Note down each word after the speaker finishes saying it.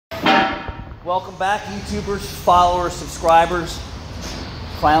welcome back, YouTubers, followers, subscribers,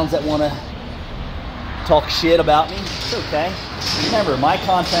 clowns that want to talk shit about me. It's okay. Remember, my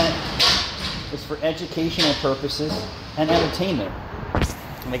content is for educational purposes and entertainment.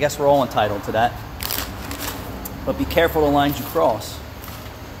 And I guess we're all entitled to that. But be careful the lines you cross.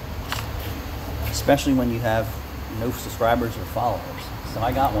 Especially when you have no subscribers or followers. So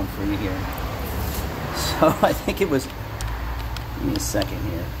I got one for you here. So I think it was, give me a second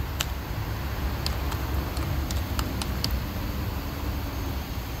here.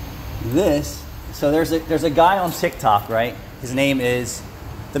 So there's a guy on TikTok, right? His name is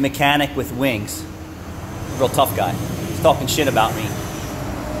The Mechanic with Wings. Real tough guy. He's talking shit about me.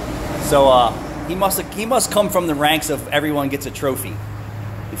 So he must come from the ranks of everyone gets a trophy.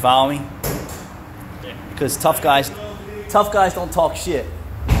 You follow me? Because tough guys don't talk shit.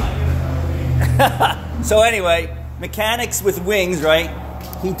 So anyway, Mechanics with Wings, right?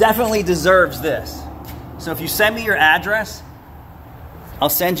 He definitely deserves this. So if you send me your address, I'll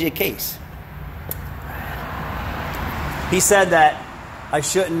send you a case. He said that I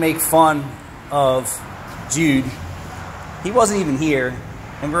shouldn't make fun of Jude. He wasn't even here,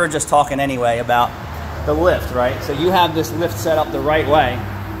 and we were just talking anyway about the lift, right? So you have this lift set up the right way,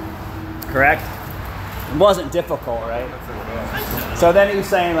 correct? It wasn't difficult, right? So then he was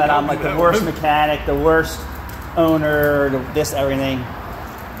saying that I'm like the worst mechanic, the worst owner, this, everything.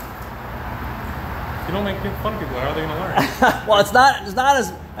 You don't make fun of people, how are they going to learn? Well, it's not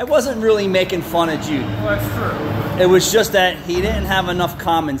as, I wasn't really making fun of Jude. Well, that's true. It was just that he didn't have enough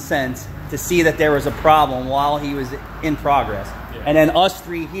common sense to see that there was a problem while he was in progress. Yeah. And then us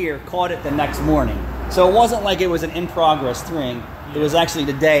three here caught it the next morning. So it wasn't like it was an in-progress thing. Yeah. It was actually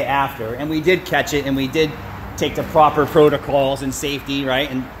the day after. And we did catch it, and we did take the proper protocols and safety, right,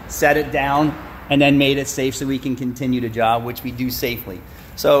 and set it down, and then made it safe so we can continue the job, which we do safely.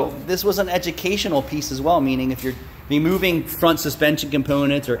 So this was an educational piece as well, meaning if you're removing front suspension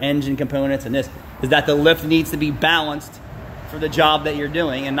components or engine components, and this is that the lift needs to be balanced for the job that you're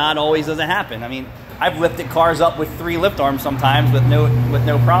doing, and not always does it happen. I mean, I've lifted cars up with 3 lift arms sometimes with no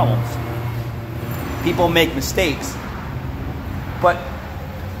problems. People make mistakes, but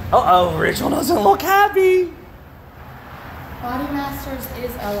Rachel doesn't look happy. Body Masters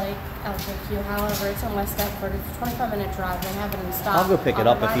is LKQ, however, it's in West Deptford. It's a 25-minute drive. They have it in stock. I'll go pick it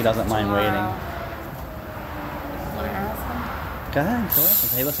up if he doesn't mind waiting. Want to ask him? Go ahead, go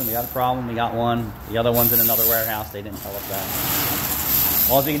ahead. Hey, listen, we got a problem. We got one. The other one's in another warehouse. They didn't tell us that.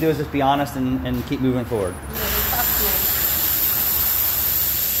 All we can do is just be honest and keep moving forward. Yeah, they talked to me.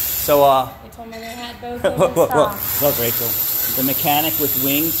 So, they told me they had both of them in stock. Look, Rachel. The Mechanic with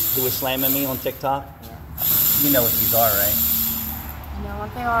Wings who was slamming me on TikTok. Yeah. You know what these are, right? I know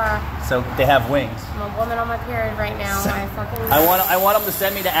what they are. So they have wings. I'm a woman on my period right now. So I want them to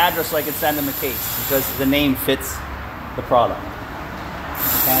send me the address so I can send them a case because the name fits the product.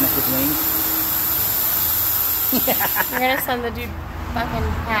 Mechanic with Wings. You're gonna send the dude fucking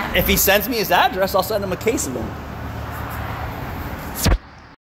hat. If he sends me his address, I'll send him a case of them.